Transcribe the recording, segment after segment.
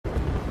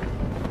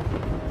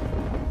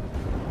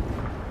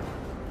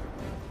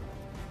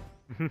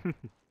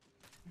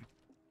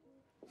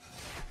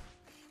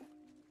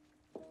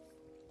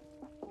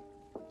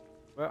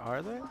Where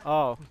are they?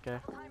 Oh, okay.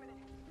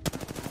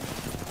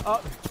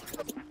 Oh,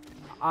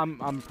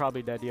 I'm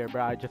probably dead here,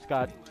 bro. I just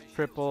got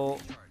triple.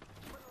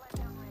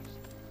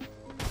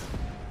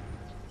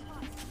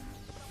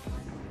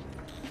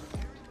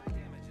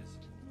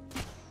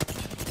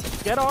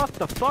 Get off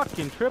the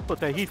fucking triple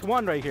thing. He's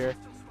one right here.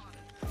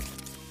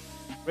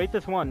 Rate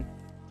this one.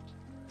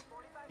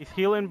 He's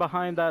healing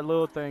behind that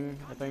little thing,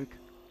 I think.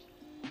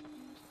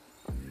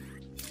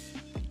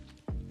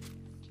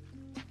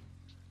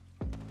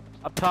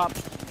 Up top.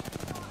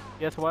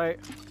 Yes, white.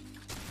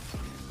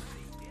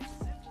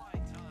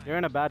 You're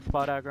in a bad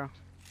spot, aggro.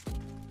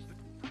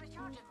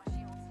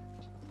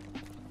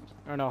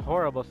 You're in a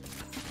horrible.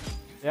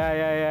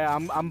 Yeah.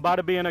 I'm about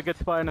to be in a good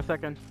spot in a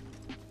second.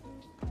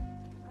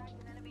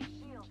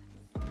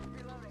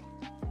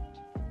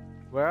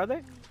 Where are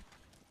they?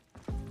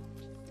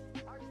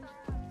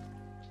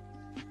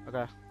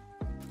 Okay.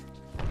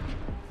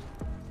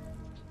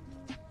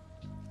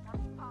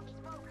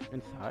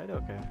 Inside?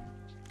 Okay.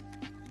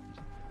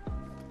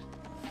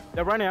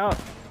 They're running out.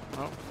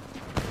 Oh.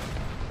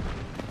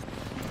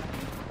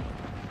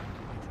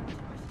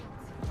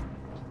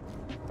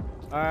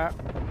 Alright.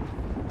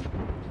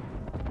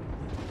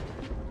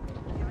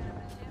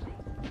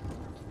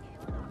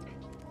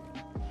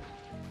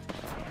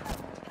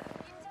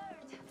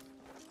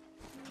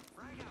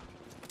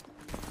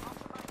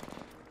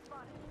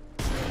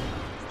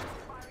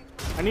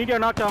 I need your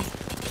knockdown.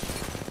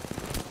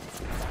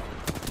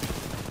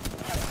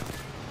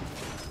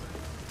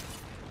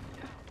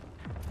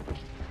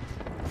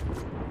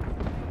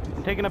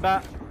 I'm taking a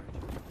bat.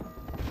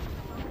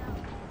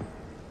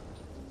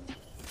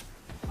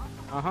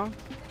 Uh-huh.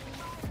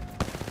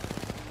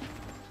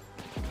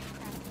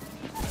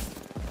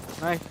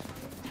 Nice.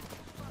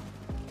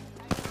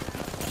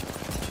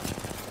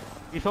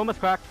 He's almost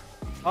cracked.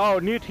 Oh,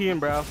 new team,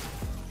 bro.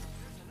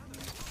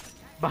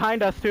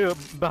 Behind us, too.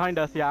 Behind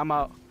us. Yeah, I'm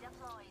out.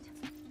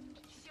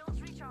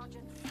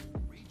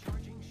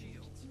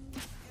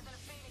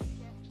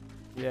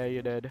 Yeah,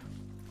 you did.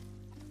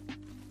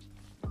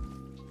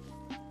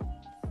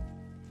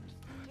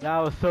 That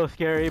was so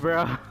scary,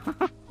 bro.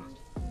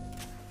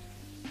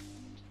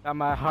 Got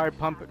my heart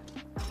pumping.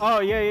 Oh,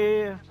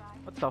 yeah.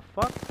 What the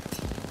fuck?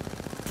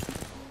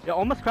 Yeah,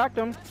 almost cracked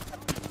him.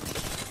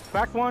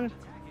 Cracked one.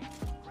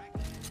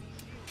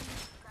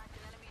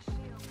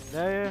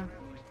 Yeah.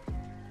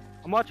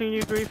 I'm watching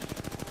you, Grief.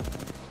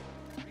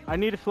 I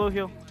need a slow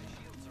heal.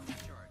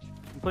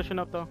 I'm pushing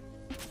up, though.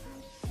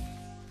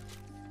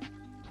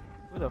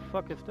 Who the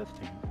fuck is this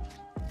team?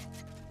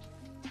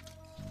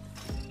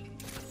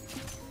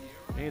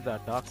 I need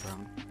that dock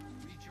round.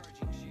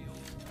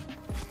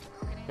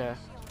 Okay.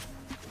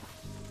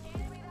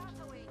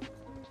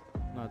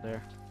 Not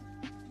there.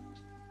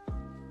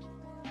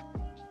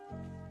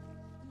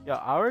 Yeah,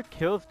 our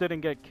kills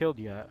didn't get killed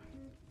yet.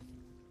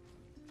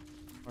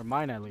 Or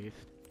mine at least.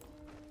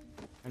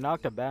 I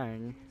knocked a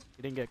bang.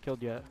 He didn't get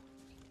killed yet.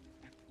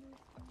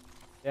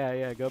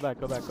 Yeah, go back.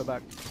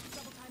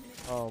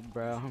 Oh,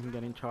 bro, I'm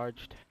getting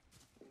charged.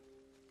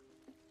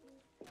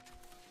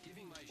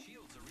 Giving my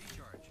shields a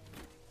recharge.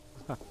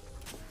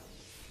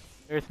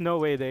 There's no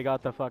way they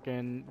got the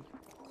fucking...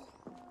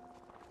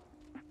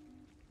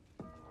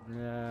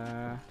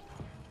 Yeah.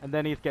 And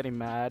then he's getting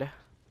mad.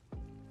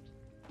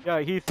 Yeah,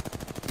 he's...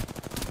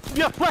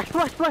 Yeah, flash!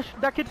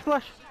 That kid's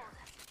flash!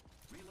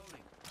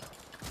 Reloading.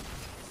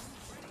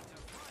 Ready to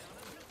fly on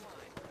a zip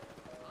line.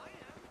 I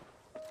am.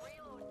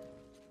 Reload.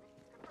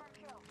 Confirm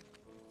kill.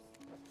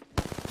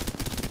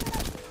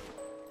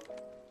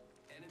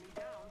 Enemy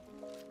down.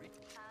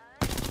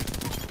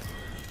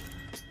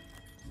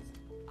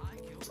 I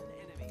killed an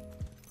enemy.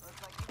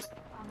 Looks like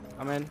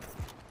I'm in.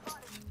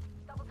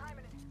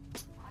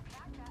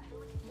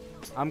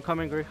 I'm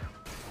coming, Grief.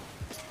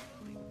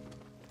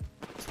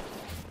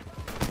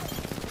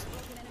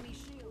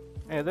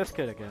 Hey, this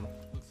kid again.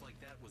 Looks like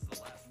that was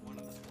the last one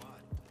of the squad.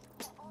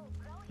 Oh,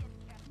 brilliant.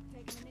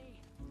 Taking a knee.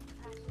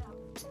 Patched up.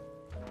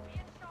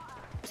 Being shot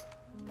at.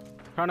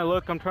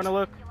 I'm trying to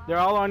look. They're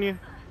all on you.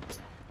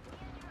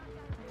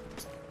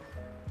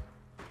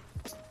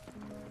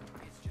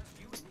 It's just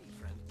you and me,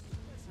 friend.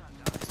 Let's not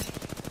die.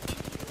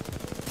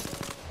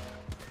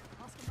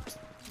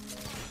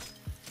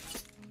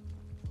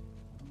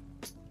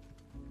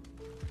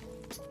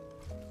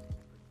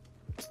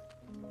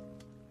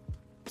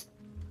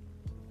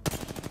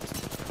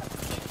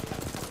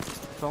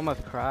 It's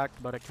almost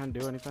cracked, but I can't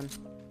do anything.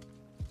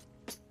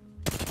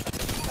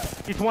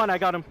 He's one, I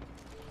got him.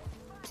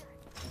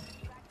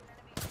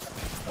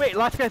 Wait,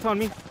 last guy's on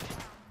me.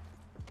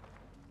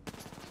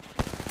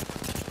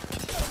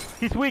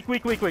 He's weak,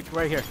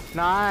 right here.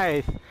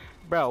 Nice.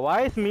 Bro,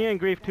 why is me and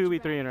Grief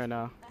 2v3 right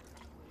now?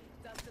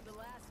 Up to the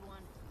last one.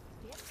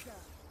 Yes, sir.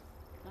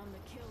 I'm the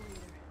kill leader.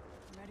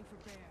 Ready for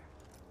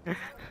bear.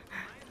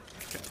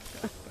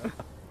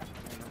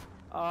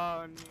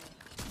 Oh, no.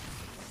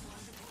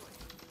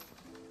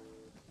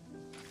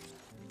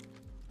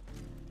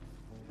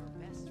 We're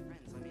best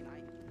friends. I mean, I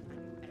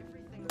knew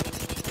everything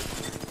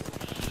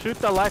Shoot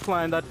the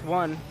lifeline, that's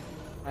one.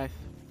 Nice.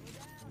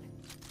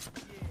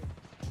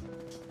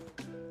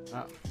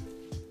 Oh.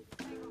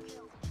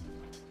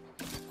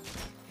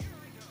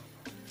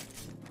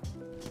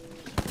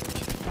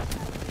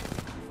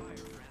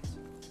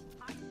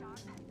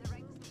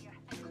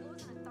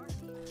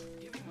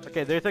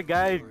 Okay, there's a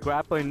guy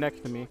grappling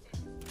next to me.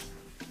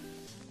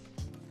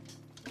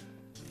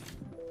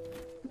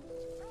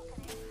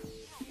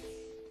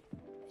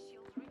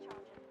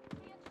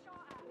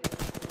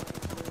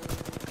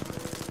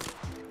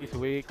 He's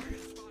weak.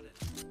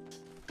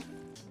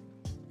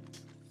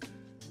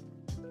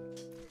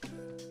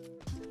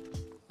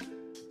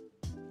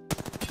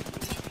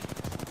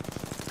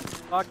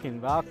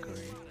 Fucking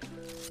Valkyrie.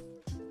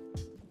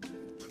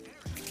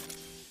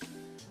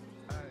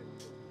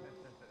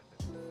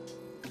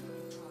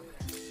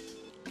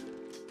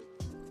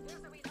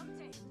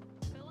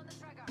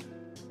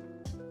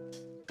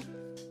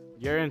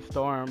 You're in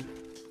Storm.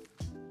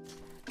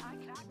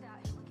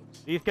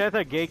 These guys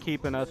are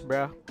gatekeeping us,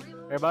 bro.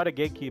 They're about to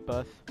gatekeep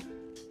us.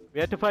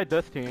 We have to fight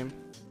this team.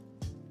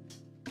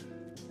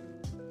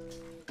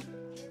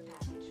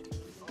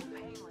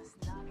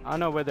 I don't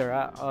know where they're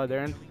at. Oh,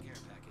 they're in.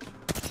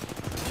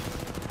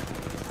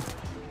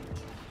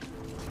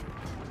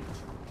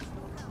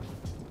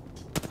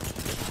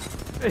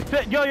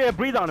 Yo, yeah,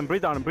 breathe on him,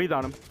 breathe on him, breathe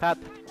on him. Pat.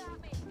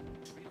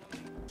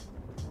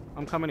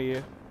 I'm coming to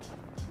you.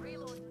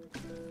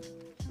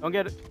 Don't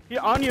get it.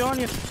 Here, on you, on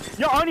you.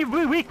 Yo, on you,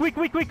 weak, weak,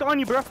 weak, weak, on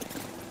you, bro.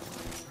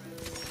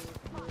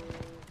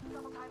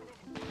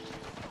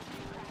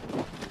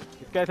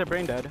 These guys are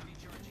brain dead.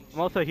 I'm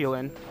also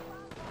healing.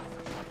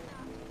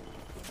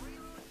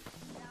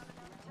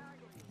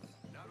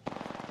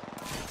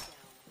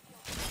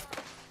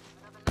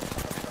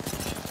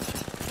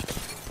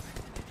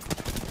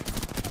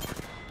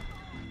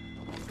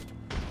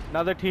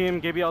 Another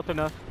team, give you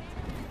Alternate.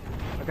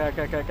 Okay,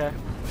 okay, okay, okay.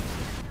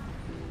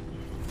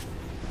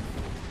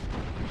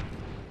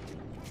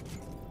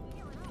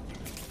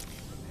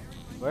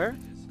 Where?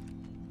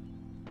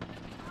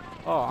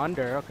 Oh,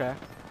 under, okay.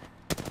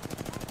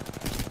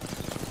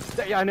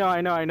 Yeah, I know,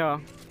 I know, I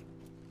know.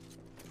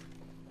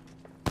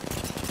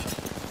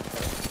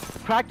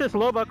 Crack this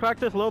Loba, crack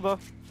this Loba.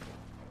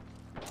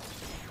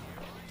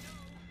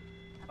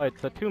 Oh,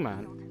 it's a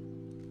two-man.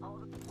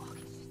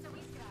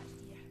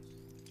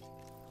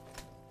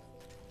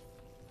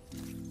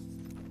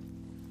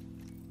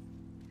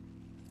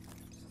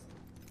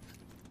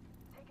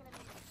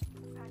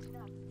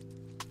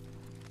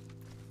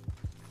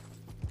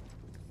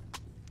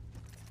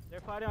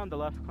 They're fighting on the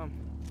left, come.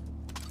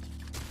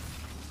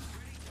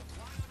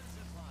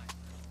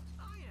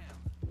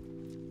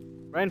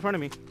 Right in front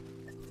of me.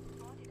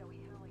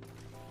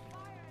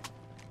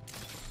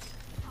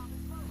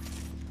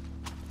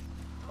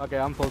 Okay,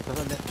 I'm full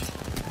 7.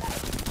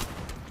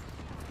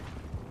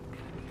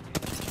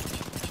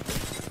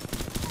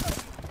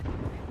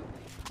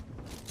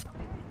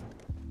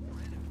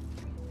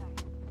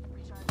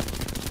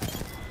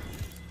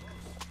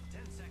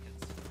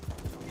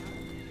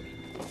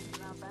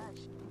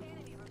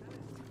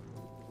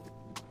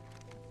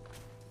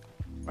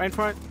 Right in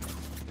front.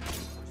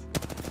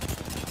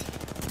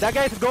 That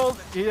guy's gold.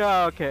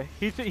 Yeah, okay.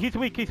 He's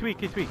weak. He's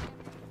weak. He's weak.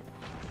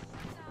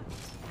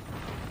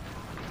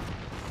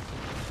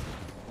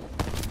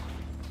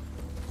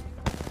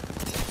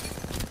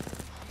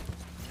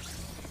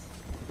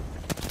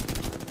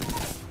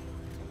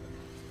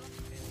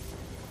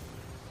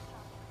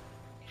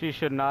 She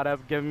should not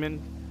have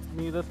given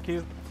me this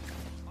cue.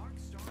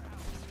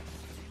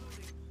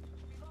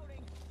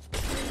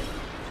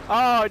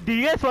 Oh, do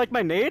you guys like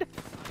my nade?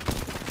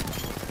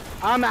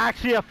 I'm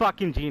actually a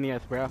fucking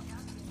genius, bro.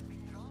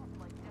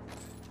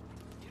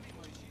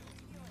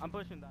 I'm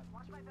pushing that.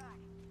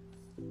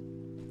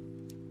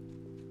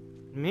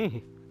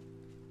 Me.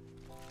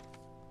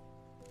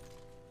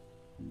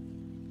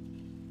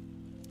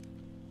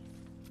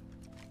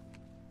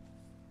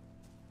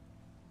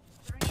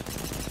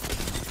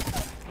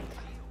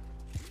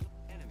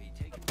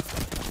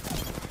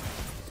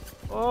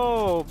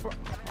 Oh, bro.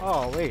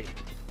 Oh, wait.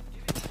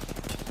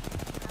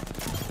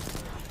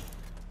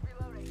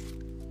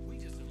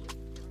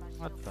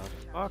 What the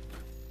fuck?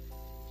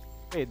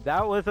 Wait,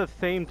 that was the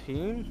same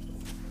team?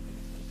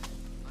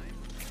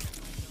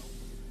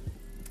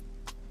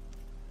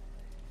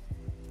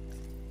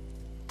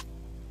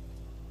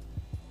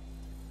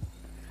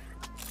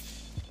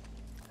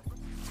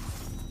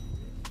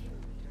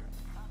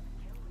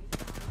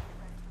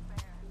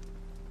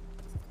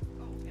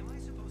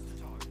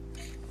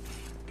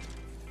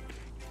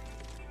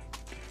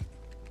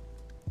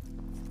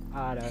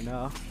 I don't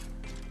know.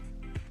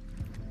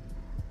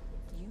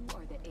 You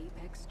are the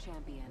Apex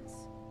champions.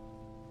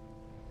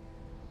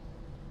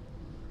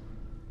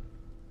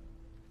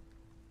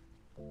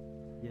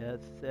 Yes,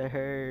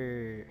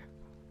 sir.